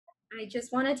I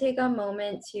just want to take a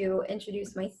moment to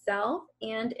introduce myself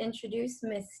and introduce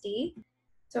Misty.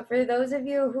 So for those of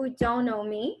you who don't know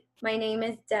me, my name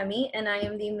is Demi and I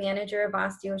am the manager of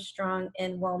OsteoStrong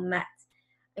in Wilmette.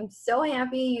 I'm so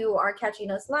happy you are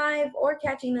catching us live or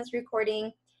catching this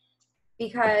recording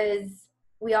because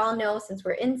we all know since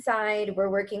we're inside, we're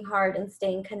working hard and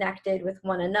staying connected with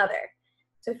one another.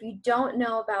 So if you don't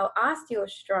know about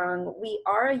OsteoStrong, we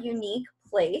are a unique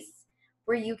place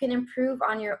where you can improve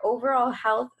on your overall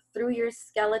health through your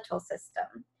skeletal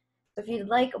system. So if you'd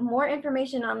like more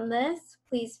information on this,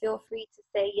 please feel free to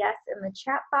say yes in the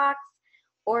chat box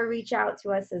or reach out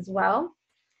to us as well.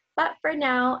 But for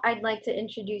now, I'd like to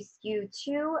introduce you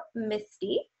to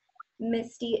Misty.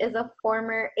 Misty is a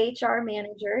former HR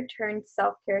manager turned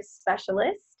self-care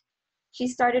specialist. She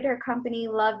started her company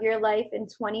Love Your Life in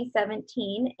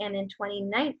 2017 and in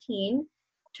 2019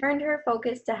 turned her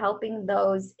focus to helping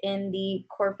those in the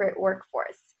corporate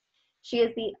workforce. She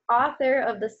is the author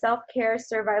of the Self-Care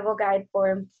Survival Guide for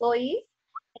Employees,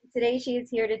 and today she is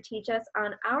here to teach us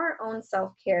on our own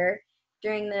self-care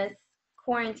during this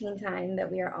quarantine time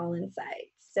that we are all inside.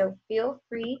 So feel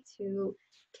free to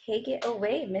take it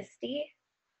away, Misty.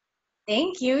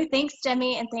 Thank you. Thanks,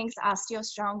 Demi, and thanks,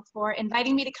 OsteoStrong, for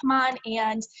inviting me to come on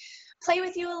and play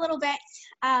with you a little bit.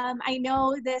 I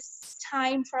know this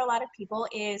time for a lot of people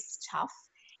is tough,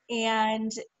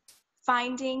 and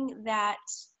finding that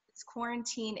this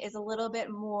quarantine is a little bit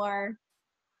more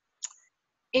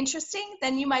interesting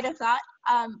than you might have thought.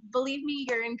 Believe me,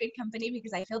 you're in good company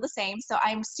because I feel the same. So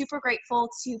I'm super grateful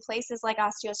to places like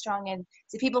OsteoStrong and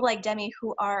to people like Demi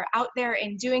who are out there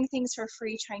and doing things for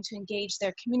free, trying to engage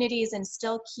their communities and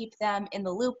still keep them in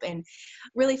the loop and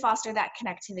really foster that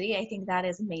connectivity. I think that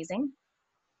is amazing.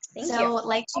 Thank you.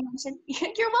 Like she mentioned,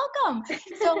 you're welcome.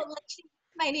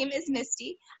 My name is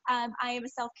Misty. I am a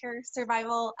self-care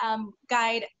survival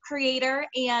guide creator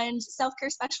and self-care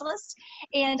specialist.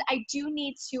 And I do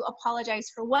need to apologize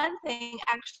for one thing,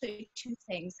 actually two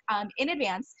things, in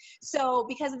advance. So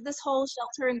because of this whole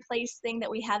shelter in place thing that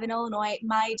we have in Illinois,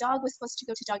 my dog was supposed to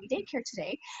go to doggy daycare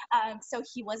today. So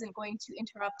he wasn't going to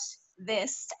interrupt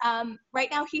this. Right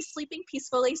now he's sleeping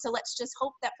peacefully. So let's just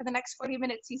hope that for the next 40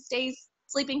 minutes he stays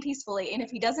sleeping peacefully. And if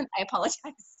he doesn't, I apologize.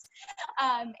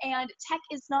 And tech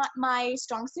is not my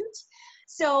strong suit.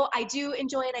 So I do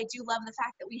enjoy it. I do love the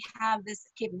fact that we have this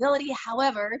capability.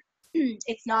 However,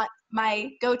 it's not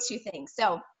my go-to thing.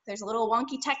 So there's a little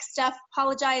wonky tech stuff.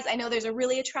 Apologize. I know there's a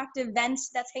really attractive vent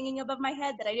that's hanging above my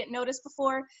head that I didn't notice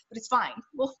before, but it's fine.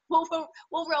 We'll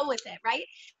roll with it, right?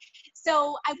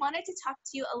 So I wanted to talk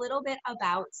to you a little bit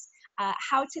about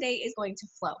how today is going to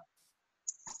flow.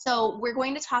 So we're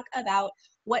going to talk about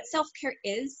what self-care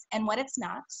is and what it's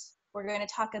not. We're going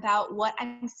to talk about what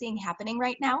I'm seeing happening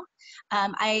right now.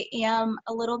 I am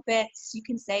a little bit, you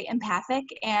can say, empathic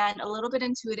and a little bit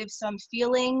intuitive. So I'm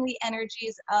feeling the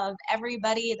energies of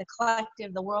everybody, the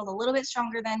collective, the world, a little bit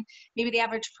stronger than maybe the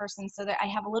average person, so that I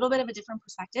have a little bit of a different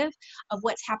perspective of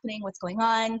what's happening, what's going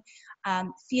on,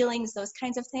 feelings, those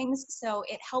kinds of things. So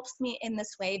it helps me in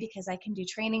this way because I can do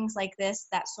trainings like this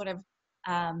that sort of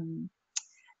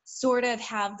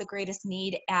have the greatest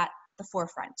need at the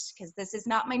forefront, because this is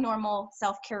not my normal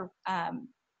self-care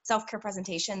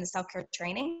presentation, the self-care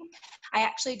training. I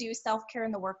actually do self-care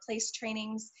in the workplace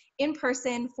trainings in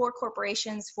person for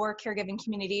corporations, for caregiving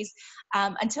communities,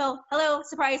 until, hello,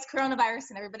 surprise, coronavirus,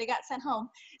 and everybody got sent home.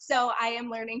 So I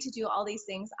am learning to do all these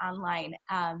things online.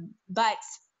 But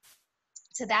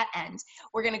to that end,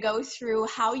 we're going to go through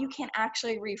how you can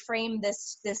actually reframe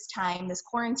this time, this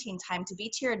quarantine time, to be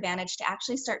to your advantage, to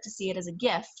actually start to see it as a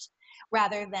gift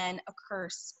rather than a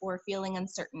curse or feeling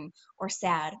uncertain or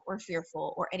sad or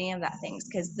fearful or any of that things.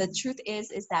 Because the truth is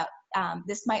that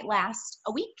this might last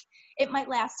a week, it might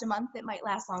last a month, it might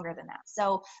last longer than that.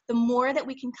 So the more that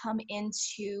we can come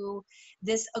into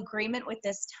this agreement with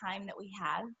this time that we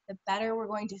have, the better we're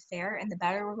going to fare and the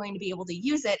better we're going to be able to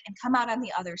use it and come out on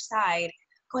the other side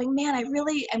going, man, I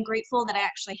really am grateful that I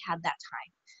actually had that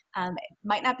time. It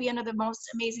might not be under the most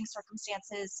amazing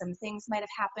circumstances. Some things might have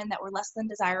happened that were less than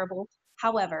desirable.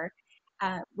 However,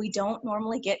 we don't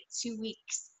normally get 2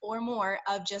 weeks or more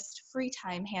of just free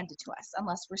time handed to us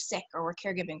unless we're sick or we're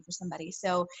caregiving for somebody.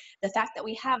 So the fact that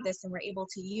we have this and we're able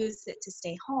to use it to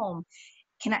stay home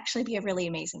can actually be a really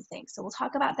amazing thing. So we'll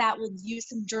talk about that. We'll use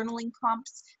some journaling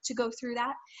prompts to go through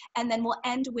that. And then we'll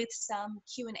end with some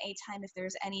Q&A time if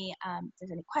there's any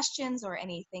questions or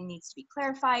anything needs to be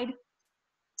clarified.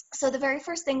 So the very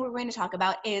first thing we're going to talk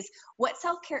about is what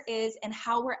self-care is and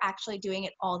how we're actually doing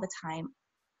it all the time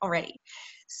already.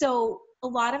 So a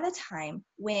lot of the time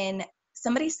when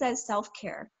somebody says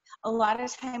self-care, A lot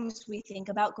of times we think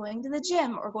about going to the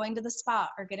gym or going to the spa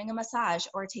or getting a massage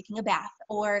or taking a bath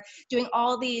or doing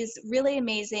all these really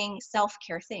amazing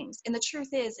self-care things. And the truth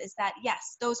is that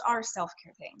yes, those are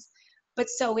self-care things, but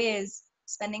so is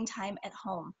spending time at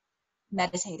home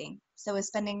meditating. So is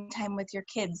spending time with your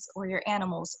kids or your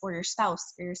animals or your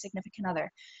spouse or your significant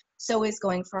other. So is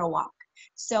going for a walk.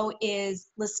 So is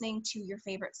listening to your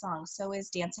favorite song. So is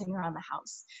dancing around the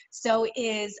house. So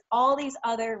is all these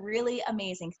other really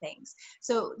amazing things.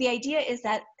 So the idea is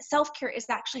that self-care is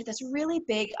actually this really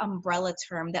big umbrella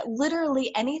term that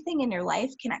literally anything in your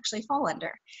life can actually fall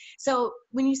under. So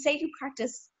when you say you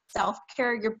practice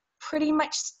self-care, you're pretty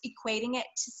much equating it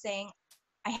to saying,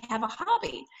 I have a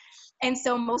hobby. And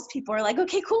so most people are like,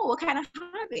 okay, cool. What kind of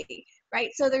hobby? Right?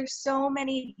 So there's so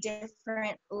many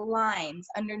different lines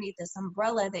underneath this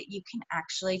umbrella that you can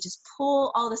actually just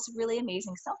pull all this really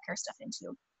amazing self-care stuff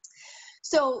into.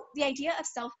 So the idea of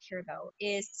self-care, though,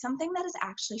 is something that is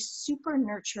actually super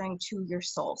nurturing to your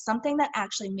soul, something that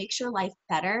actually makes your life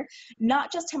better,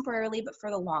 not just temporarily, but for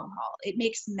the long haul. It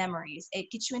makes memories. It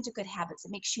gets you into good habits.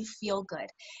 It makes you feel good.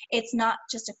 It's not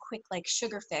just a quick like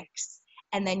sugar fix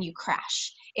and then you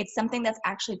crash. It's something that's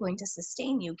actually going to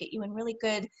sustain you, get you in really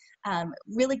good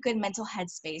mental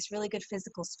headspace, really good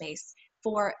physical space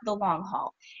for the long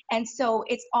haul. And so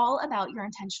it's all about your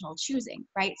intentional choosing,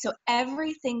 right? So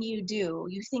everything you do,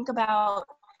 you think about,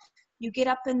 you get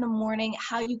up in the morning,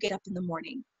 how you get up in the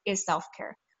morning is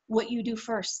self-care. What you do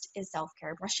first is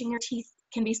self-care. Brushing your teeth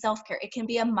can be self-care. It can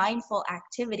be a mindful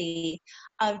activity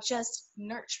of just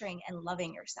nurturing and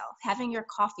loving yourself. Having your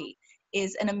coffee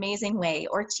is an amazing way,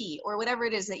 or tea, or whatever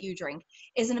it is that you drink,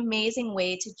 is an amazing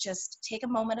way to just take a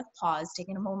moment of pause,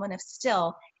 taking a moment of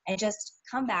still, and just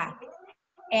come back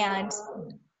and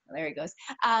there he goes.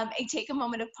 And take a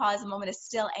moment of pause, a moment of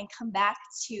still, and come back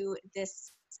to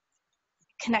this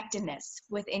connectedness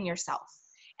within yourself.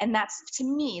 And that's, to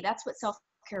me, that's what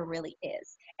self-care really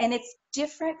is. And it's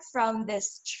different from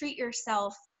this treat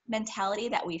yourself mentality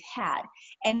that we've had.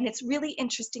 And it's really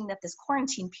interesting that this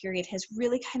quarantine period has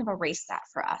really kind of erased that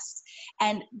for us.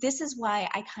 And this is why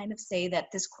I kind of say that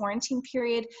this quarantine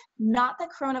period, not that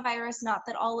coronavirus, not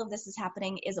that all of this is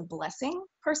happening is a blessing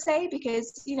per se,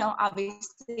 because, you know,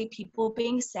 obviously people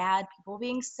being sad, people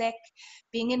being sick,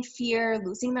 being in fear,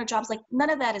 losing their jobs, like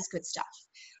none of that is good stuff.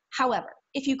 However,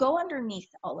 if you go underneath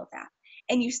all of that,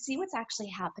 and you see what's actually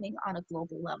happening on a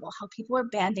global level, how people are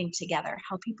banding together,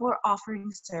 how people are offering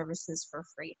services for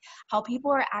free, how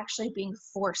people are actually being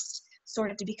forced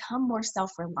sort of to become more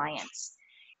self-reliant,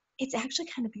 it's actually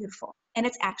kind of beautiful. And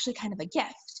it's actually kind of a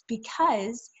gift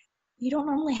because you don't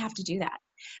normally have to do that.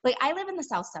 Like I live in the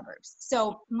south suburbs.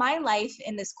 So my life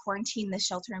in this quarantine, this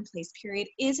shelter in place period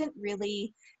isn't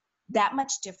really that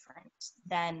much different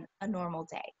than a normal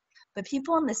day. But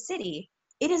people in the city,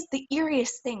 it is the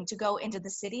eeriest thing to go into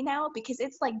the city now because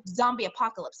it's like zombie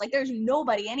apocalypse. Like there's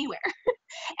nobody anywhere.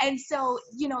 And so,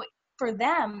 you know, for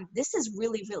them, this is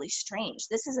really, really strange.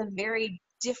 This is a very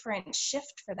different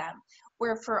shift for them,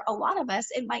 where for a lot of us,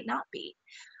 it might not be.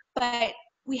 But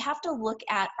we have to look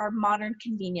at our modern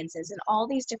conveniences and all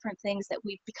these different things that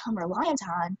we've become reliant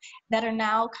on that are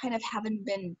now kind of haven't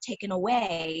been taken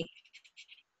away.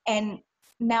 And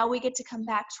now we get to come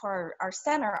back to our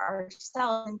center,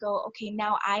 ourselves, and go, okay,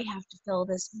 now I have to fill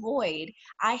this void.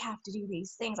 I have to do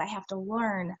these things. I have to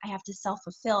learn. I have to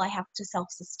self-fulfill. I have to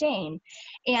self-sustain.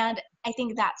 And I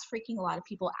think that's freaking a lot of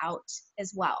people out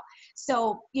as well.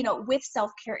 So, you know, with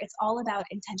self-care, it's all about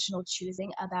intentional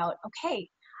choosing about, okay,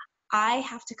 I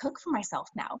have to cook for myself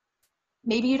now.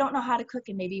 Maybe you don't know how to cook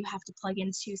and maybe you have to plug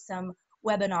into some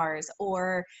webinars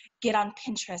or get on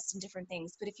Pinterest and different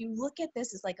things. But if you look at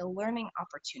this as like a learning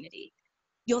opportunity,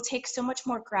 you'll take so much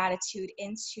more gratitude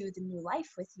into the new life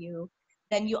with you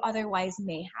than you otherwise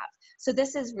may have. So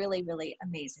this is really, really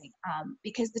amazing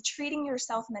because the treating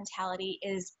yourself mentality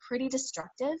is pretty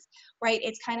destructive, right?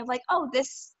 It's kind of like, oh,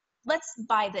 let's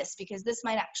buy this because this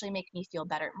might actually make me feel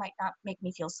better. It might not make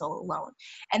me feel so alone.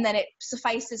 And then it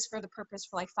suffices for the purpose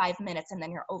for like 5 minutes and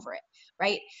then you're over it,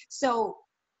 right? So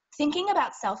thinking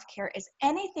about self-care is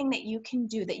anything that you can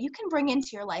do that you can bring into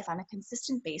your life on a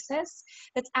consistent basis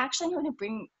that's actually going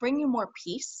to bring you more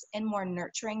peace and more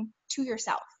nurturing to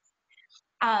yourself.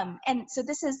 And so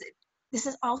this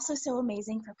is also so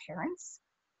amazing for parents,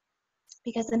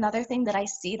 because another thing that I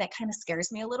see that kind of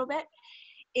scares me a little bit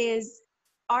is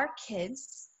our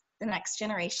kids, the next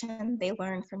generation, they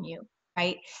learn from you,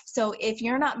 right? So if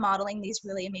you're not modeling these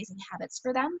really amazing habits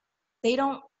for them,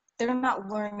 they're not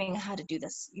learning how to do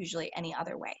this usually any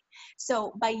other way.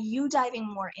 So by you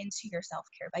diving more into your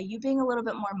self-care, by you being a little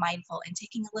bit more mindful and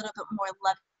taking a little bit more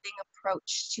loving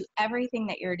approach to everything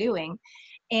that you're doing,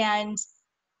 and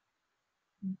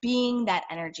being that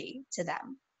energy to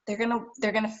them. They're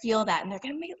gonna feel that, and they're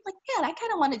gonna make like, yeah, I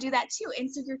kind of want to do that too.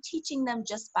 And so you're teaching them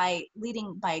just by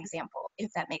leading by example,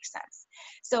 if that makes sense.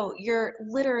 So you're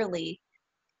literally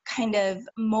kind of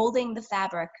molding the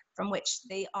fabric from which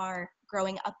they are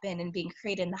growing up in and being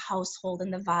created in the household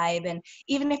and the vibe. And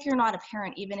even if you're not a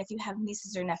parent, even if you have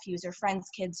nieces or nephews or friends'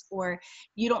 kids, or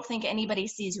you don't think anybody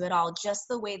sees you at all, just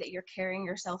the way that you're carrying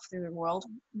yourself through the world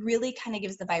really kind of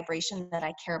gives the vibration that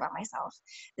I care about myself.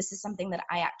 This is something that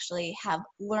I actually have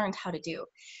learned how to do.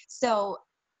 So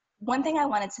one thing I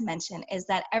wanted to mention is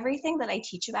that everything that I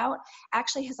teach about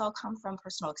actually has all come from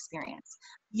personal experience.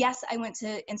 Yes, I went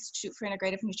to Institute for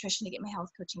Integrative Nutrition to get my health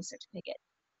coaching certificate.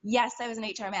 Yes, I was an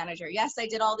HR manager. Yes, I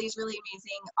did all these really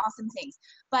amazing, awesome things.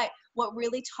 But what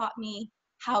really taught me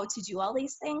how to do all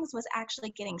these things was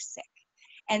actually getting sick.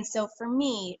 And so for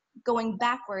me, going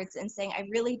backwards and saying, I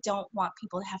really don't want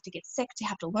people to have to get sick to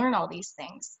have to learn all these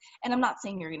things. And I'm not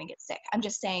saying you're going to get sick. I'm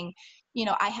just saying,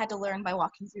 I had to learn by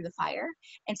walking through the fire.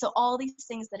 And so all these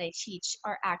things that I teach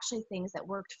are actually things that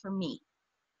worked for me.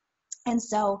 And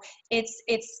so it's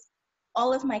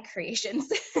all of my creations.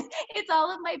 It's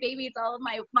all of my baby. It's all of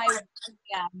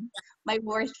my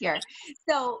worth here.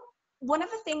 So one of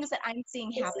the things that I'm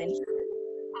seeing happen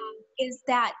is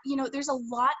that, there's a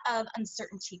lot of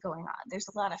uncertainty going on. There's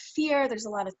a lot of fear. There's a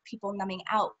lot of people numbing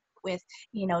out with,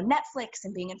 Netflix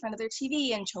and being in front of their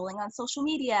TV and trolling on social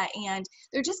media. And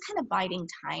they're just kind of biding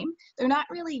time. They're not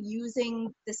really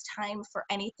using this time for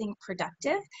anything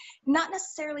productive. Not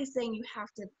necessarily saying you have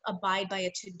to abide by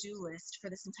a to-do list for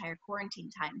this entire quarantine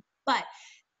time. But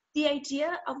the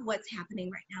idea of what's happening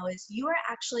right now is you are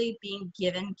actually being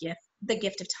given the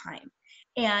gift of time.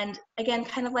 And again,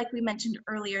 kind of like we mentioned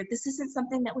earlier, this isn't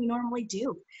something that we normally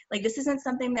do. Like, this isn't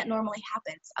something that normally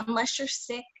happens unless you're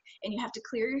sick and you have to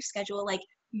clear your schedule. Like,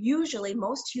 usually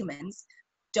most humans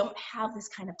don't have this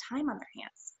kind of time on their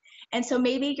hands. And so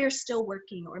maybe you're still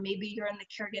working, or maybe you're in the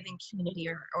caregiving community,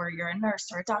 or you're a nurse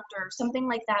or a doctor or something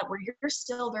like that, where you're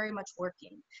still very much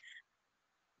working.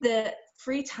 The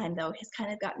free time, though, has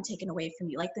kind of gotten taken away from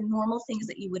you. Like, the normal things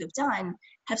that you would have done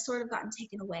have sort of gotten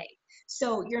taken away.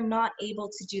 So you're not able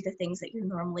to do the things that you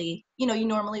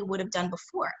normally would have done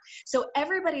before. So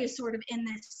everybody is sort of in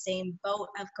this same boat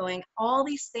of going, all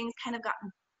these things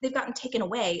they've gotten taken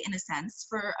away in a sense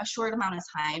for a short amount of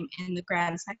time in the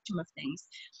grand spectrum of things.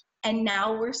 And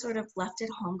now we're sort of left at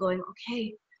home going,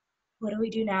 okay, what do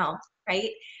we do now?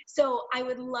 Right? So I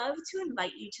would love to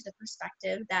invite you to the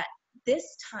perspective that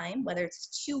this time, whether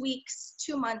it's 2 weeks,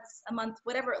 2 months, a month,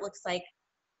 whatever it looks like,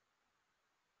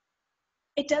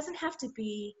 it doesn't have to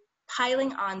be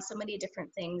piling on so many different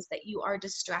things that you are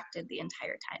distracted the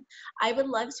entire time. I would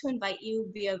love to invite you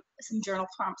via some journal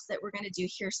prompts that we're going to do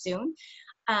here soon,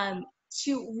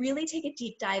 to really take a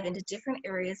deep dive into different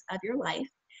areas of your life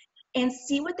and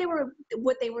see what they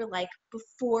were like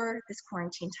before this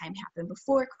quarantine time happened,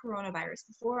 before coronavirus,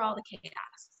 before all the chaos.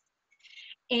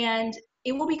 And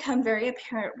it will become very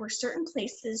apparent where certain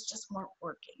places just weren't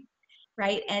working,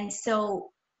 right? And so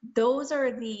those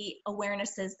are the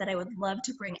awarenesses that I would love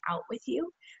to bring out with you,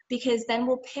 because then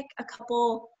we'll pick a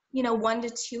couple, 1 to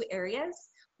 2 areas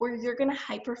where you're going to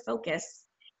hyper focus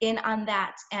in on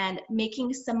that and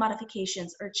making some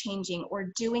modifications or changing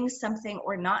or doing something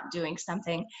or not doing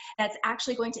something that's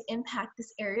actually going to impact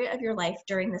this area of your life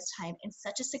during this time in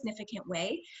such a significant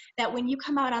way that when you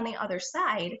come out on the other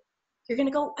side, you're going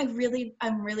to go, I'm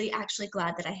really actually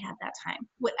glad that I had that time.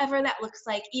 Whatever that looks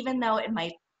like, even though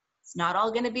it's not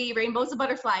all going to be rainbows and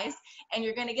butterflies, and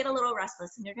you're going to get a little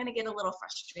restless and you're going to get a little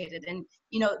frustrated, and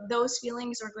those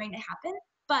feelings are going to happen.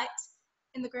 But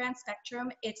in the grand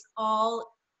spectrum, it's all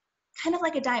kind of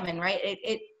like a diamond, right?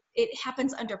 It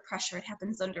happens under pressure. It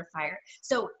happens under fire.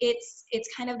 So it's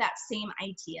kind of that same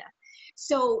idea.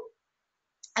 So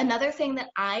another thing that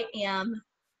I am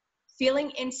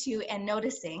feeling into and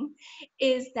noticing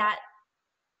is that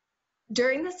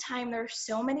during this time, there are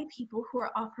so many people who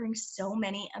are offering so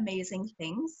many amazing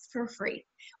things for free,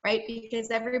 right?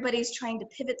 Because everybody's trying to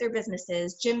pivot their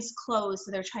businesses. Gyms closed,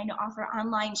 so they're trying to offer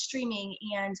online streaming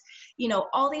and,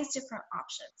 all these different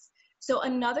options. So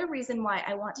another reason why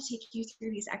I want to take you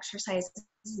through these exercises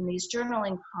and these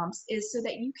journaling prompts is so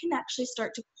that you can actually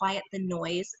start to quiet the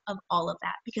noise of all of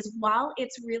that. Because while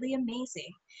it's really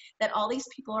amazing that all these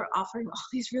people are offering all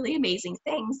these really amazing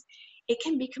things, it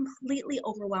can be completely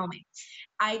overwhelming.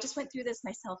 I just went through this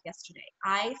myself yesterday.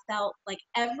 I felt like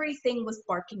everything was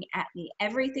barking at me.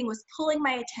 Everything was pulling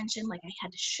my attention. Like I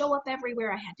had to show up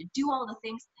everywhere. I had to do all the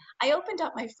things. I opened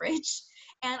up my fridge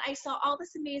and I saw all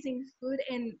this amazing food,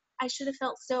 and I should have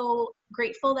felt so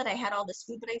grateful that I had all this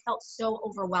food, but I felt so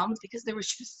overwhelmed because there was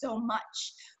just so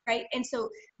much, right? And so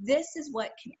this is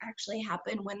what can actually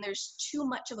happen when there's too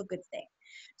much of a good thing.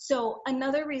 So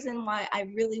another reason why I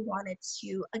really wanted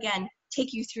to, again,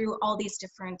 take you through all these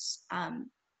different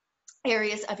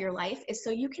areas of your life is so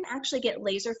you can actually get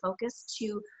laser focused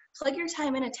to plug your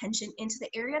time and attention into the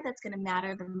area that's going to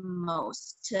matter the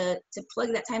most, to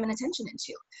plug that time and attention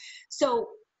into. So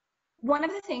one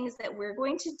of the things that we're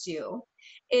going to do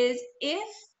is,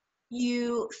 if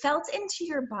you felt into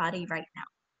your body right now,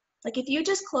 like if you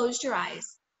just closed your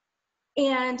eyes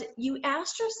and you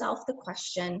asked yourself the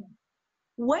question,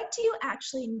 what do you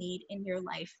actually need in your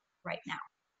life right now?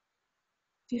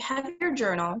 If you have your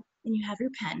journal and you have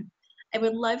your pen, I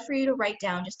would love for you to write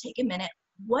down, just take a minute,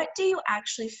 what do you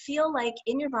actually feel like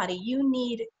in your body you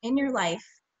need in your life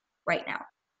right now?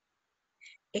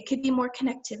 It could be more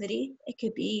connectivity. It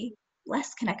could be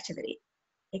less connectivity.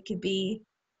 It could be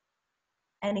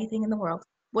anything in the world.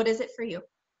 What is it for you?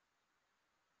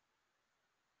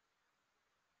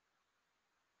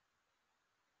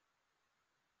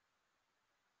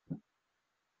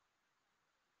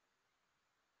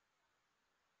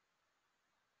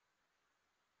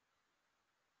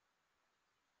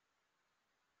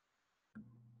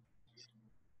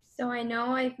 So I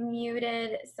know I've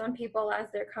muted some people as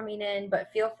they're coming in,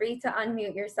 but feel free to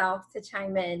unmute yourself to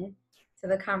chime in to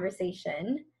the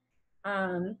conversation.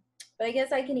 But I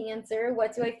guess I can answer,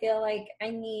 what do I feel like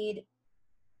I need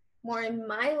more in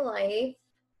my life?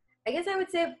 I guess I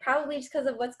would say probably just because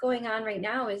of what's going on right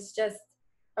now is just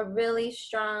a really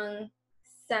strong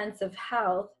sense of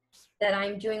health, that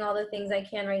I'm doing all the things I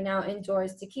can right now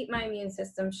indoors to keep my immune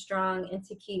system strong and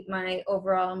to keep my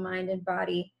overall mind and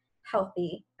body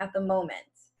healthy at the moment.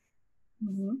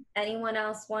 Mm-hmm. Anyone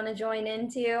else want to join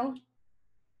in too?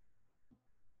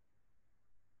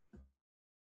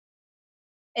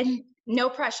 And no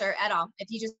pressure at all. If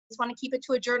you just want to keep it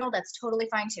to a journal, that's totally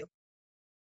fine too.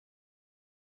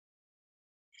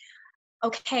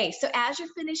 Okay, so as you're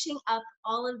finishing up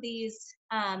all of these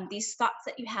thoughts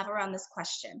that you have around this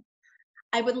question,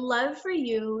 I would love for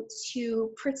you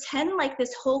to pretend like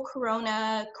this whole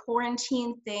Corona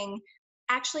quarantine thing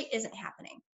actually isn't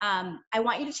happening. I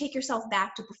want you to take yourself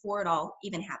back to before it all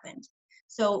even happened.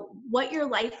 So what your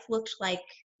life looked like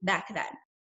back then,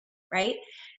 right?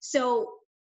 So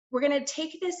we're going to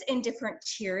take this in different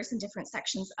tiers and different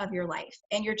sections of your life,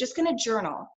 and you're just going to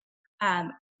journal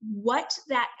what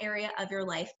that area of your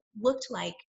life looked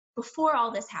like before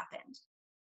all this happened.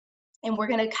 And we're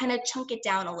going to kind of chunk it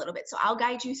down a little bit. So I'll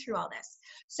guide you through all this.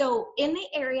 So in the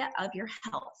area of your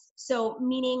health, so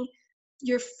meaning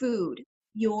your food,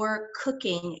 your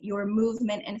cooking, your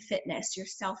movement and fitness, your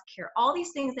self-care, all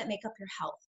these things that make up your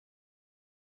health,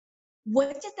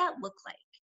 what did that look like?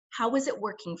 How was it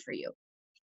working for you?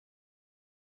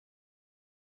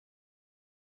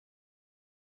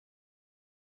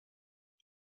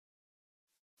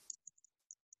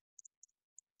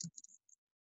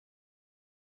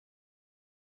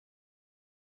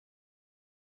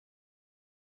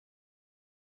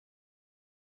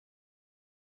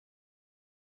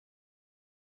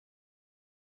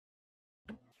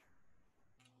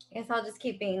 I guess I'll just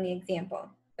keep being the example.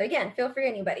 But again, feel free,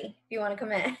 anybody, if you want to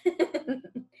come in.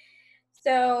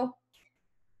 So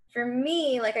for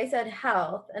me, like I said,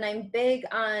 health, and I'm big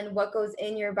on what goes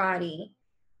in your body,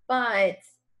 but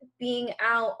being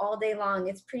out all day long,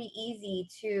 it's pretty easy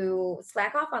to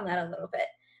slack off on that a little bit.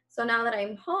 So now that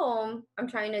I'm home, I'm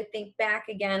trying to think back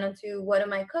again onto, what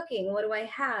am I cooking? What do I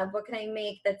have? What can I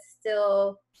make that's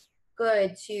still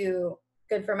good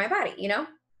for my body, you know?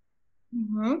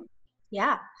 Mm-hmm.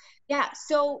 Yeah. Yeah.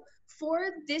 So for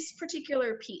this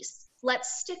particular piece,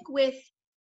 let's stick with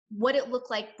what it looked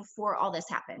like before all this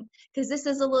happened, because this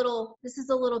is a little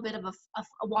bit of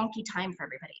a wonky time for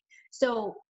everybody.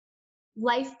 So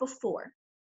life before,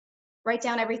 write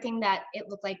down everything that it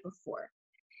looked like before.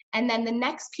 And then the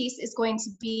next piece is going to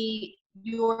be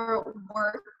your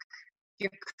work,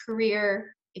 your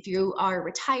career. If you are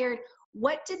retired,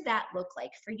 what did that look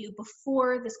like for you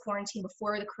before this quarantine,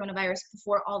 before the coronavirus,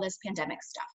 before all this pandemic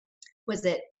stuff?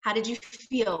 How did you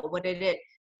feel? What did it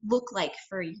look like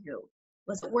for you?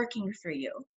 Was it working for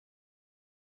you?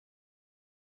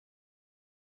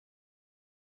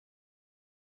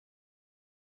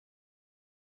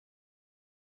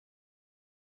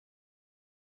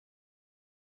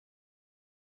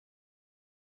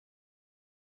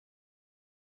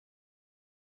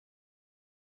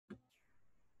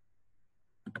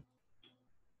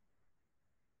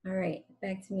 All right,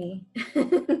 back to me.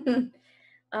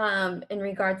 In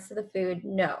regards to the food,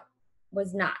 no,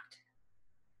 was not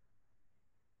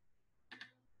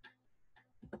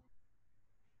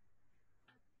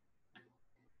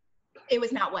It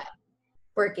was not what?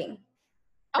 working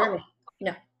for Oh, me.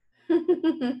 No.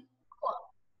 cool.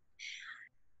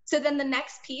 So then the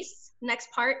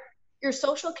next part, your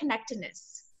social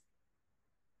connectedness.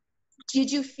 Did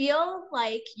you feel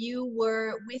like you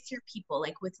were with your people,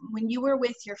 like when you were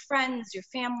with your friends, your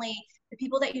family, the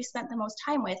people that you spent the most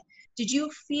time with? Did you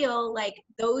feel like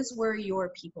those were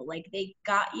your people, like they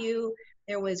got you,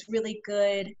 there was really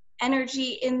good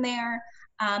energy in there?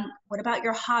 What about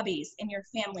your hobbies and your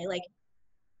family? Like,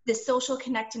 the social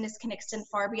connectedness can extend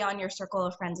far beyond your circle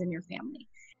of friends and your family.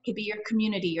 It could be your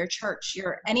community, your church,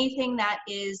 your anything that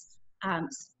is um,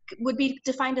 would be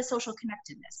defined as social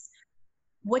connectedness.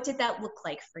 What did that look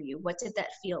like for you? What did that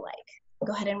feel like?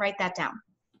 Go ahead and write that down.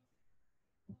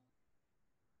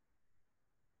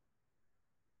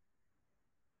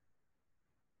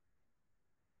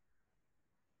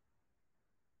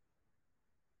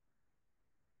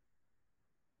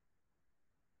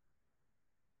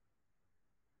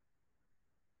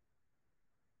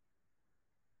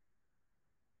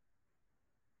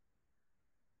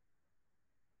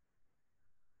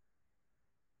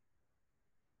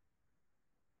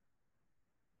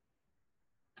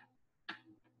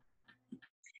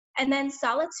 And then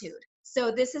solitude.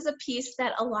 So this is a piece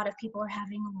that a lot of people are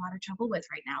having a lot of trouble with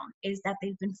right now, is that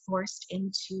they've been forced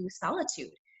into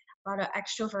solitude. A lot of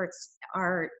extroverts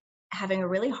are having a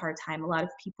really hard time. A lot of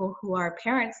people who are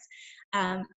parents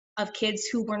of kids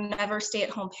who were never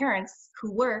stay-at-home parents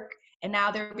who work, and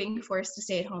now they're being forced to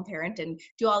stay-at-home parent and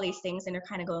do all these things, and they're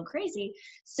kind of going crazy.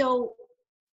 So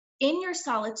in your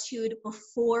solitude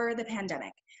before the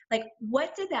pandemic, like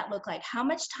what did that look like? How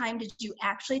much time did you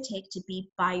actually take to be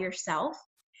by yourself,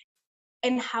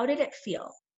 and how did it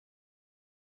feel?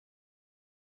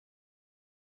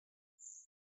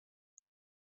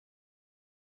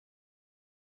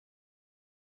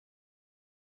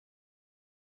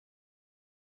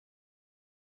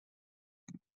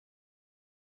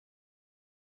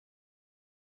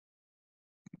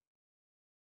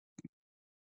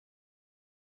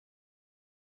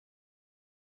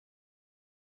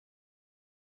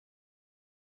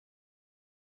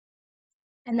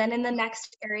 And then in the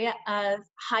next area of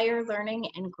higher learning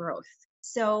and growth.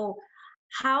 So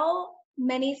how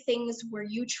many things were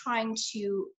you trying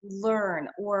to learn,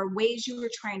 or ways you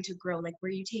were trying to grow? Like, were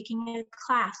you taking a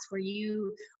class? Were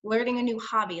you learning a new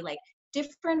hobby? Like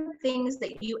different things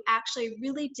that you actually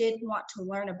really did want to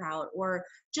learn about, or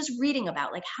just reading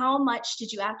about? Like, how much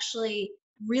did you actually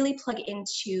really plug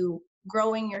into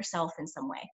growing yourself in some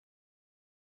way?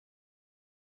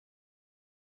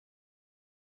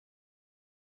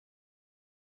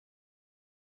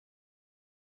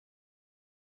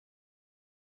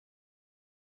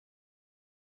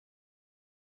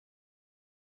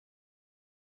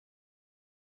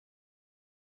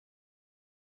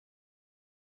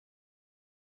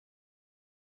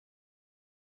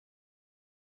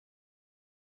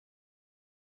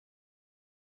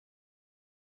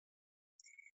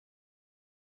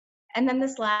 And then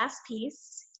this last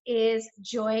piece is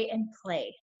joy and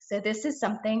play. So this is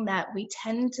something that we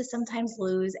tend to sometimes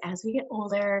lose as we get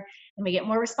older and we get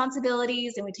more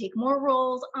responsibilities and we take more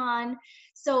roles on.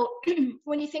 So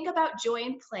when you think about joy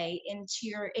and play in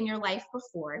your life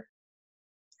before,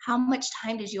 how much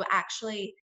time did you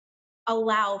actually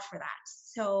allow for that?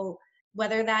 So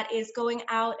whether that is going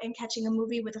out and catching a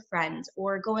movie with a friend,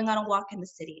 or going on a walk in the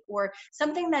city, or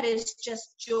something that is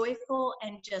just joyful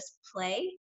and just play,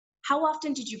 how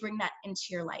often did you bring that into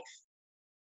your life?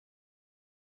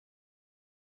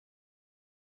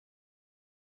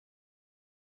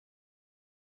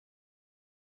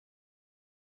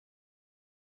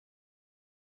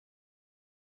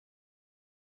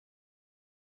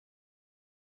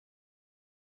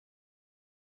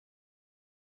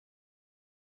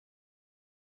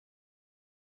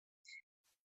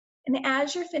 And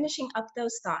as you're finishing up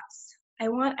those thoughts, I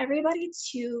want everybody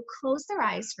to close their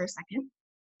eyes for a second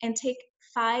and take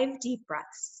 5 deep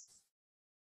breaths.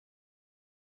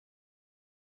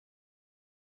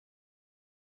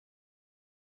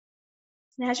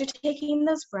 And as you're taking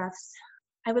those breaths,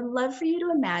 I would love for you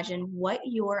to imagine what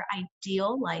your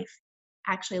ideal life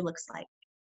actually looks like.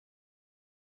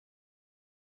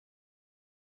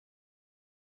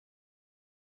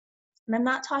 And I'm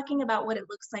not talking about what it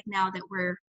looks like now that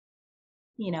we're,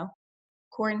 you know,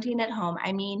 quarantined at home.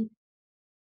 I mean,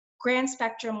 grand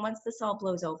spectrum, once this all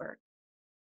blows over,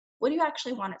 what do you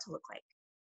actually want it to look like?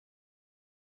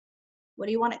 What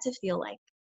do you want it to feel like?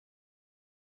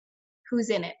 Who's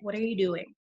in it? What are you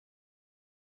doing?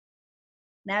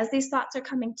 And as these thoughts are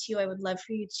coming to you, I would love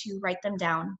for you to write them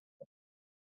down.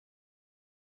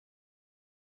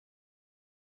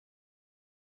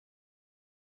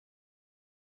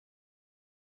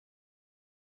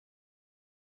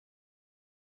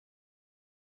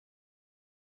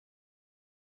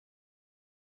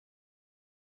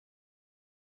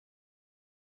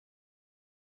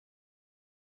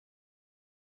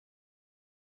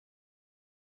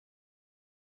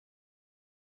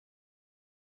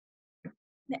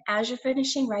 And as you're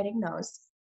finishing writing those,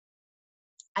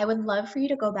 I would love for you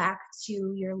to go back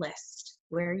to your list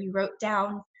where you wrote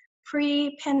down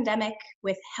pre-pandemic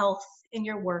with health in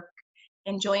your work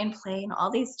and joy and play and all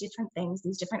these different things,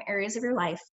 these different areas of your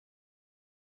life.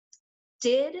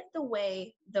 Did the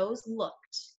way those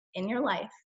looked in your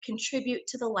life contribute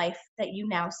to the life that you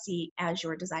now see as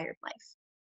your desired life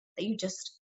that you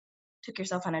just took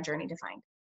yourself on a journey to find?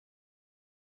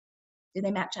 Do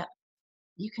they match up?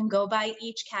 You can go by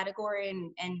each category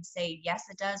and say, yes,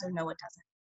 it does, or no, it doesn't.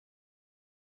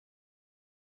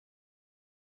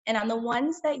 And on the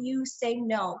ones that you say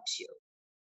no to,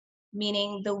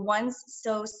 meaning the ones,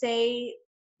 so say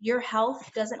your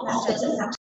health doesn't match up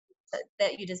to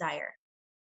that you desire.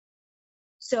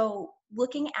 So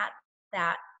looking at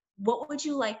that, what would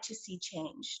you like to see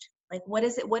changed? Like, what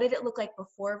did it look like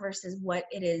before versus what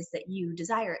it is that you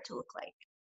desire it to look like?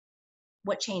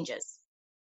 What changes?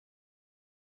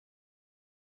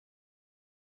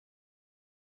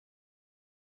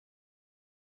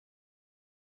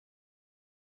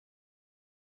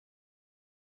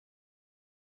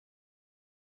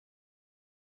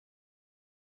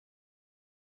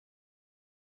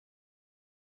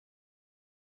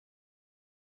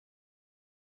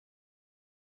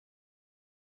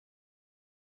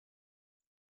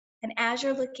 And as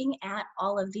you're looking at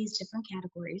all of these different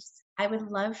categories, I would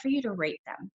love for you to rate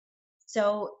them.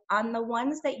 So on the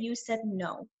ones that you said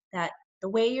no, that the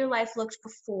way your life looked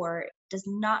before does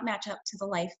not match up to the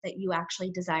life that you actually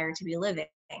desire to be living,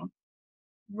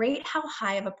 rate how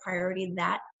high of a priority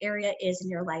that area is in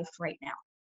your life right now.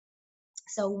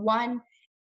 So 1,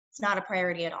 it's not a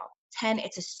priority at all. 10,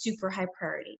 it's a super high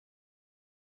priority.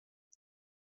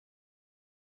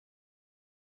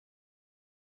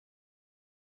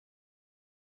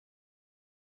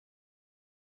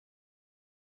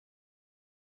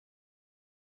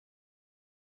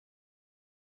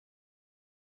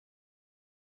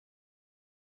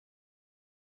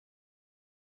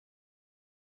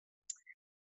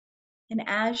 And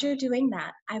as you're doing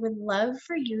that, I would love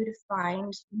for you to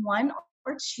find 1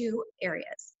 or 2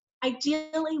 areas.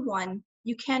 Ideally 1,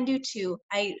 you can do 2.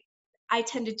 I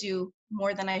tend to do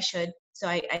more than I should. So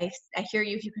I hear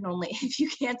you if you can only if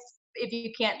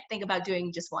you can't think about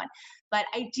doing just 1. But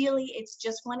ideally it's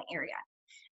just 1 area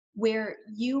where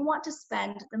you want to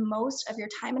spend the most of your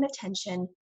time and attention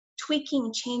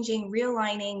tweaking, changing,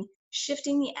 realigning,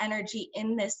 shifting the energy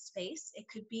in this space. It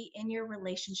could be in your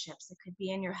relationships, it could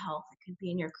be in your health, it could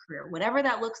be in your career, whatever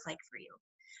that looks like for you.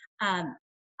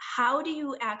 How do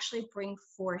you actually bring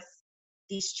forth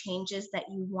these changes that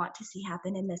you want to see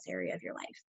happen in this area of your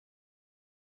life?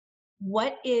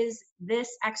 What is this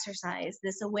exercise,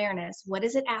 this awareness, what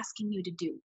is it asking you to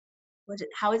do?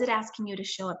 How is it asking you to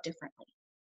show up differently?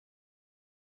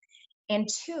 And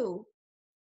 2,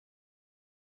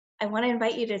 I want to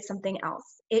invite you to something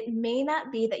else. It may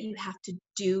not be that you have to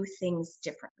do things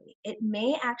differently. It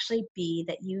may actually be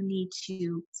that you need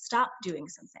to stop doing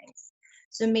some things.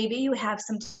 So maybe you have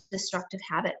some destructive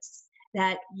habits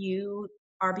that you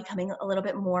are becoming a little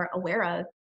bit more aware of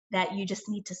that you just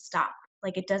need to stop.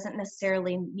 Like, it doesn't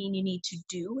necessarily mean you need to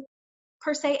do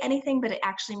per se anything, but it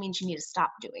actually means you need to stop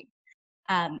doing.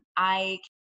 I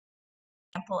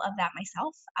example of that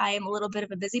myself. I am a little bit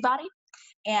of a busybody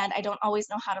and I don't always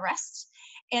know how to rest.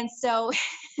 And so,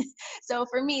 so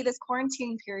for me, this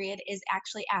quarantine period is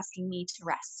actually asking me to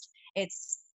rest.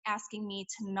 It's asking me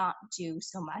to not do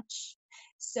so much.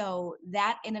 So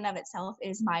that in and of itself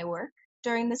is my work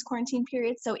during this quarantine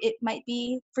period. So it might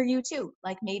be for you too.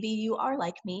 Like, maybe you are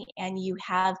like me and you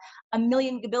have a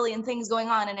million billion things going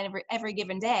on in every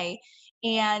given day.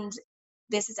 And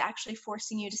this is actually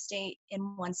forcing you to stay in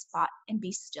one spot and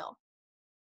be still.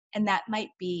 And that might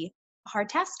be a hard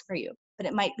task for you, but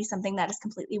it might be something that is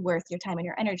completely worth your time and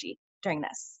your energy during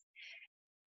this.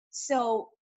 So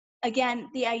again,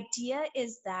 the idea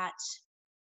is that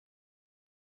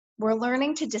we're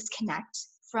learning to disconnect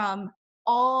from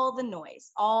all the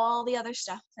noise, all the other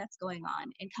stuff that's going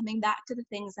on, and coming back to the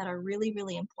things that are really,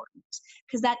 really important,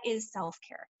 because that is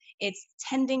self-care. It's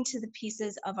tending to the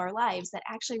pieces of our lives that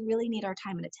actually really need our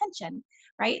time and attention,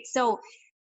 right? So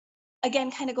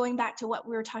again, kind of going back to what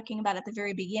we were talking about at the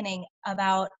very beginning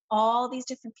about all these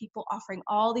different people offering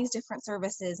all these different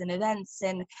services and events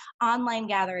and online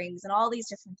gatherings and all these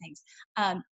different things.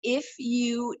 If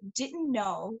you didn't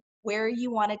know where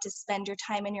you wanted to spend your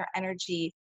time and your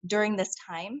energy during this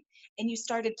time, and you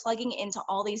started plugging into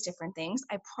all these different things,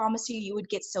 I promise you, you would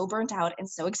get so burnt out and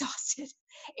so exhausted.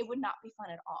 It would not be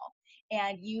fun at all.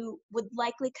 And you would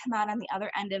likely come out on the other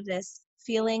end of this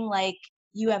feeling like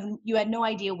you had no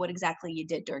idea what exactly you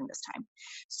did during this time.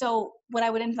 So what I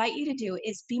would invite you to do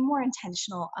is be more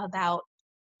intentional about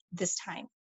this time.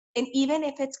 And even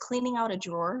if it's cleaning out a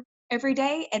drawer every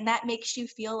day and that makes you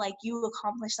feel like you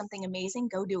accomplished something amazing,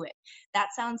 go do it. That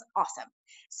sounds awesome.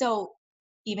 So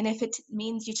even if it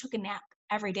means you took a nap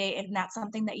every day and that's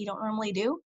something that you don't normally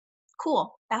do,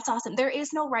 cool. That's awesome. There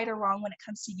is no right or wrong when it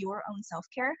comes to your own self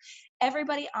care.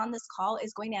 Everybody on this call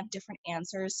is going to have different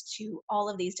answers to all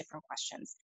of these different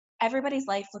questions. Everybody's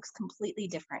life looks completely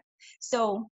different.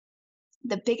 So,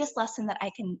 the biggest lesson that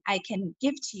I can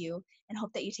give to you and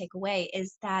hope that you take away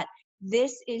is that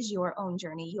this is your own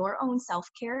journey. Your own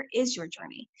self-care is your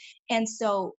journey. And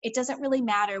so it doesn't really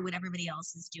matter what everybody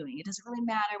else is doing. It doesn't really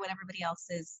matter what everybody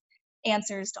else's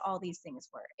answers to all these things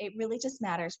were. It really just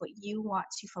matters what you want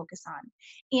to focus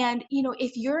on. And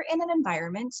if you're in an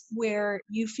environment where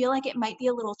you feel like it might be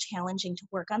a little challenging to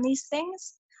work on these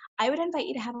things, I would invite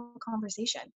you to have a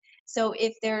conversation. So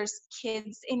if there's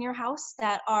kids in your house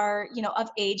that are, of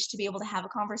age to be able to have a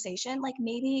conversation, like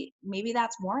maybe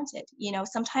that's warranted.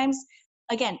 Sometimes,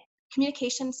 again,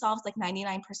 communication solves like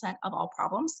 99% of all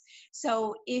problems.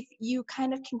 So if you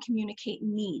kind of can communicate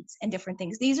needs and different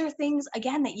things, these are things,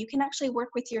 again, that you can actually work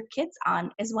with your kids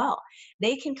on as well.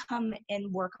 They can come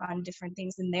and work on different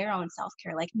things in their own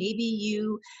self-care. Like maybe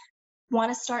you want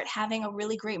to start having a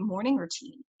really great morning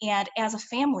routine. And as a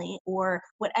family, or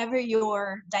whatever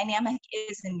your dynamic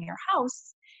is in your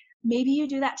house, maybe you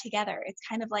do that together. It's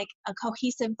kind of like a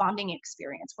cohesive bonding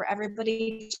experience where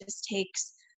everybody just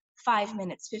takes 5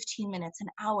 minutes, 15 minutes, an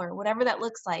hour, whatever that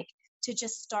looks like, to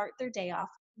just start their day off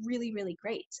really, really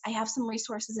great. I have some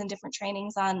resources and different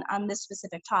trainings on this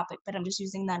specific topic, but I'm just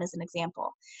using that as an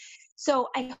example. So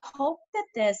I hope that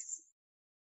this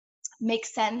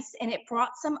makes sense and it brought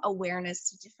some awareness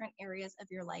to different areas of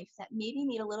your life that maybe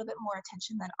need a little bit more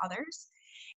attention than others.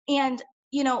 And,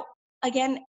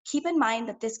 again, keep in mind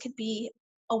that this could be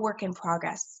a work in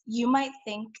progress. You might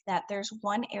think that there's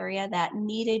one area that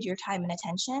needed your time and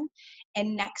attention,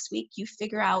 and next week you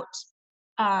figure out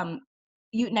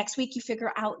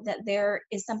that there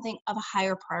is something of a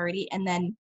higher priority, and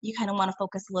then you kind of want to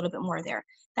focus a little bit more there.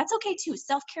 That's okay too.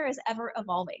 Self-care is ever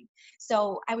evolving.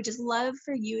 So I would just love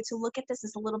for you to look at this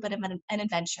as a little bit of an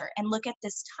adventure, and look at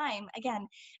this time again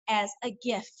as a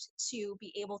gift to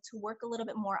be able to work a little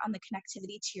bit more on the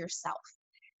connectivity to yourself.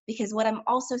 Because what I'm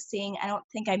also seeing, I don't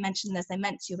think I mentioned this, I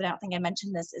meant to, but I don't think I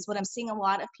mentioned this, is what I'm seeing a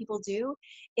lot of people do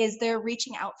is they're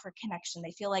reaching out for connection.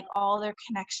 They feel like all their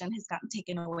connection has gotten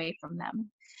taken away from them.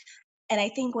 And I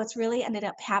think what's really ended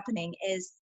up happening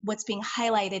is what's being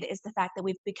highlighted is the fact that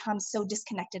we've become so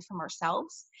disconnected from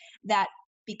ourselves that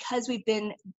because we've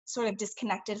been sort of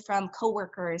disconnected from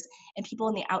coworkers and people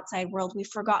in the outside world, we've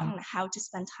forgotten how to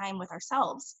spend time with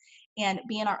ourselves and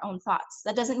be in our own thoughts.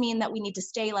 That doesn't mean that we need to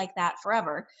stay like that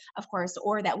forever, of course,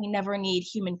 or that we never need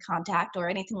human contact or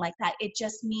anything like that. It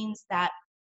just means that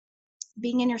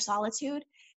being in your solitude,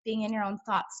 being in your own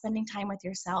thoughts, spending time with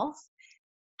yourself,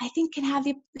 I think can have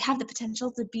the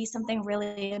potential to be something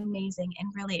really amazing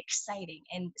and really exciting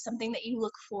and something that you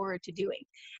look forward to doing.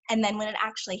 And then when it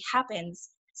actually happens,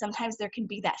 sometimes there can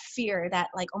be that fear that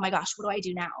like, oh my gosh, what do I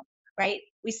do now? Right?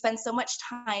 We spend so much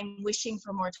time wishing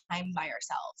for more time by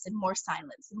ourselves and more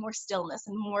silence and more stillness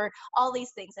and more all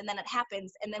these things. And then it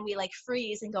happens and then we like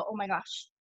freeze and go, oh my gosh,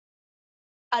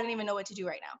 I don't even know what to do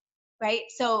right now. Right?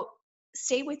 So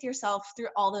stay with yourself through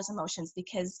all those emotions,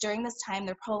 because during this time,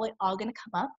 they're probably all going to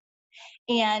come up.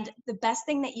 And the best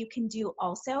thing that you can do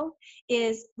also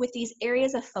is with these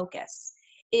areas of focus.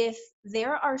 If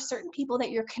there are certain people that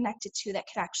you're connected to that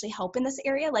could actually help in this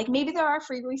area, like maybe there are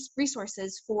free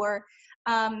resources for,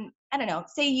 I don't know,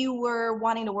 say you were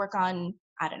wanting to work on,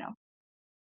 I don't know,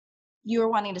 you were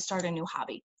wanting to start a new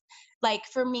hobby. Like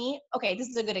for me, okay, this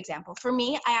is a good example. For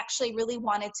me, I actually really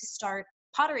wanted to start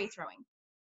pottery throwing,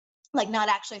 like not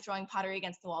actually throwing pottery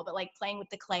against the wall, but like playing with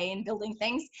the clay and building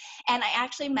things. And I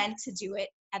actually meant to do it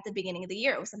at the beginning of the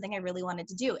year. It was something I really wanted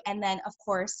to do. And then of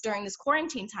course, during this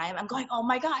quarantine time, I'm going, oh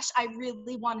my gosh, I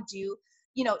really want to do,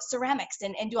 ceramics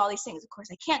and do all these things. Of course,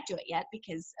 I can't do it yet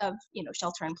because of,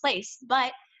 shelter in place.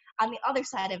 But on the other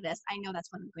side of this, I know that's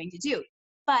what I'm going to do.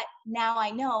 But now I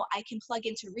know I can plug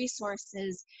into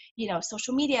resources,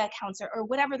 social media accounts or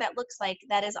whatever that looks like,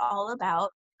 that is all about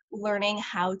learning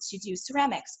how to do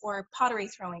ceramics or pottery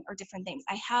throwing or different things.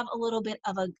 I have a little bit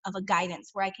of a guidance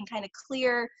where I can kind of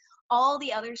clear all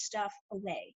the other stuff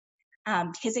away,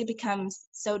 because it becomes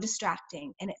so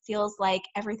distracting and it feels like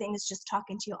everything is just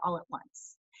talking to you all at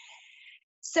once.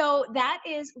 So that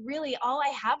is really all I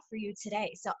have for you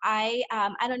today. So I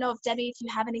don't know if Debbie, if you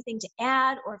have anything to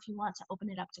add, or if you want to open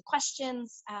it up to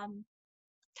questions,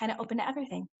 kind of open to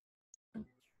everything.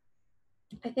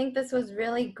 I think this was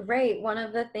really great. One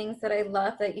of the things that I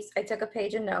love that I took a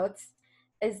page of notes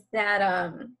is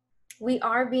that we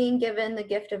are being given the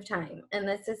gift of time. And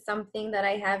this is something that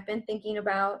I have been thinking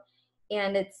about.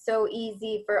 And it's so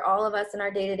easy for all of us in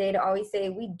our day-to-day to always say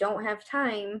we don't have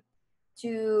time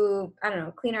to, I don't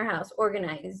know, clean our house,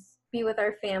 organize, be with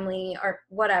our family, or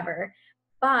whatever.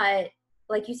 But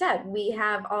like you said, we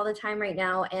have all the time right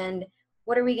now, and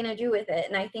what are we going to do with it?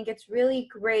 And I think it's really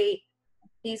great,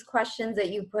 these questions that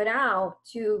you put out,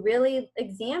 to really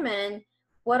examine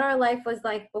what our life was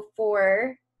like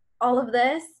before all of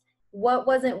this. What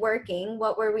wasn't working?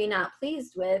 What were we not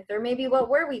pleased with? Or maybe what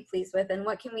were we pleased with? And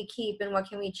what can we keep and what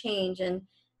can we change? And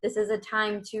this is a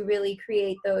time to really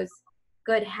create those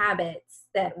good habits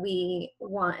that we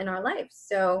want in our life.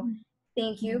 So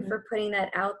thank you for putting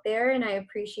that out there. And I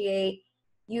appreciate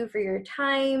you for your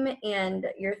time and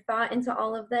your thought into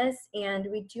all of this. And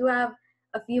we do have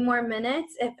a few more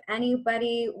minutes. If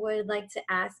anybody would like to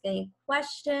ask any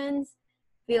questions,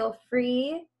 feel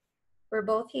free. We're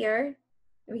both here.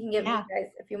 We can give you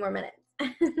guys a few more minutes.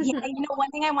 Yeah,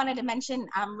 one thing I wanted to mention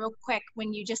real quick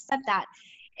when you just said that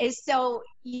is, so,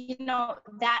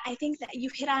 that I think that you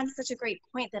hit on such a great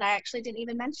point that I actually didn't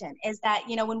even mention, is that,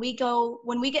 when we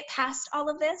get past all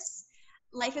of this,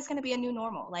 life is going to be a new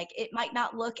normal. Like, it might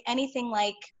not look anything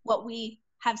like what we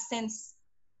have since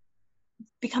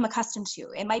become accustomed to.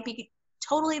 It might be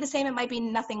totally the same. It might be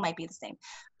nothing, might be the same,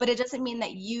 but it doesn't mean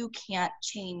that you can't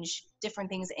change different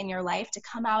things in your life to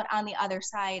come out on the other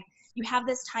side. You have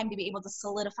this time to be able to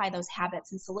solidify those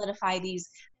habits and solidify these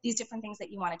different things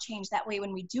that you want to change. That way,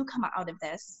 when we do come out of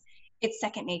this, it's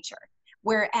second nature.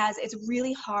 Whereas it's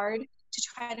really hard to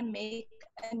try to make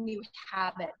a new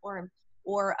habit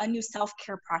or a new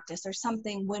self-care practice or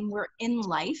something when we're in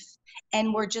life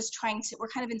and we're kind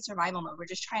of in survival mode. We're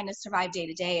just trying to survive day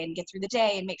to day and get through the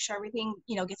day and make sure everything,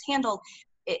 gets handled.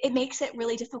 It makes it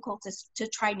really difficult to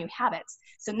try new habits.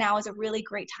 So now is a really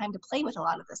great time to play with a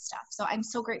lot of this stuff. So I'm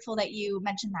so grateful that you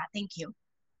mentioned that. Thank you.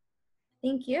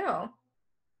 Thank you. All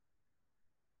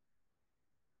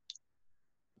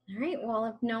right. Well,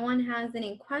 if no one has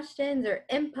any questions or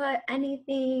input,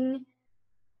 anything,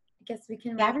 I guess we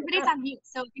can. Yeah, everybody's on mute.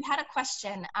 So if you had a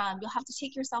question, you'll have to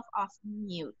take yourself off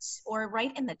mute or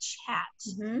write in the chat.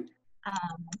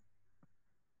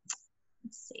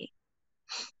 Let's see.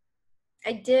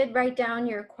 I did write down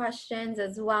your questions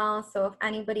as well. So if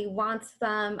anybody wants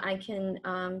them, I can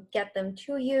get them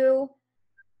to you.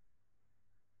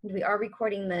 And we are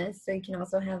recording this, so you can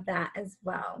also have that as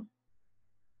well.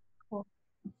 Cool.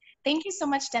 Thank you so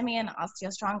much, Demi and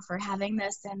OsteoStrong, for having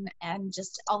this and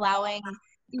just allowing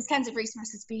these kinds of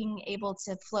resources being able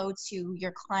to flow to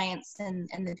your clients and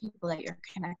the people that you're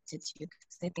connected to.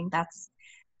 Because I think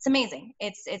it's amazing.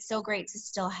 It's so great to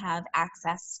still have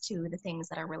access to the things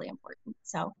that are really important.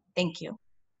 So thank you.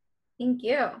 Thank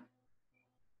you.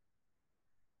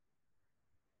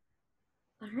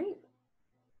 All right.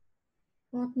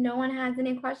 Well, if no one has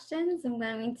any questions, I'm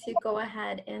going to go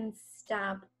ahead and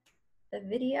stop the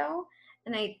video.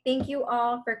 And I thank you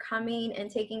all for coming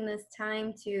and taking this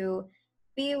time to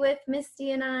be with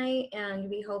Misty and I, and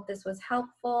we hope this was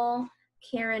helpful.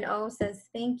 Karen O says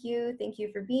thank you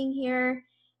for being here.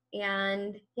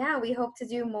 And yeah, we hope to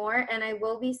do more, and I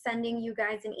will be sending you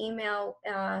guys an email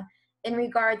in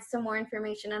regards to more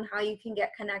information on how you can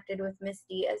get connected with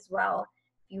Misty as well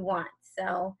if you want.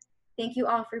 So thank you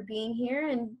all for being here.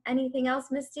 And anything else,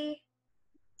 Misty?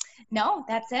 No,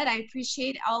 that's it. I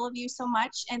appreciate all of you so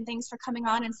much, and thanks for coming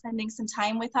on and spending some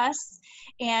time with us.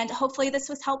 And hopefully this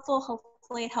was helpful.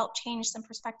 Hopefully it helped change some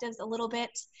perspectives a little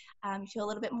bit, feel a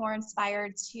little bit more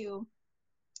inspired to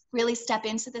really step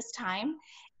into this time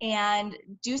and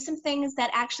do some things that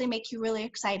actually make you really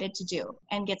excited to do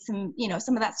and get some,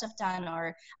 some of that stuff done.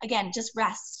 Or again, just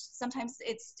rest. Sometimes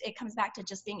it comes back to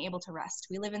just being able to rest.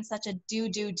 We live in such a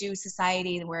do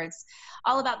society where it's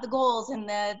all about the goals and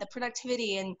the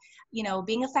productivity and,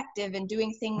 being effective and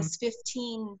doing things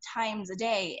 15 times a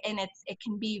day. And it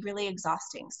can be really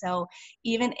exhausting. So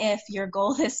even if your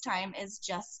goal this time is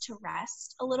just to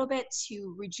rest a little bit,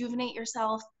 to rejuvenate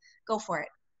yourself, go for it.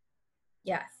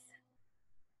 Yes.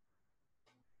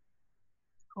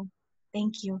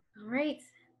 Thank you. All right.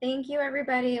 Thank you,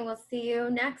 everybody. And we'll see you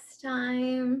next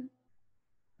time.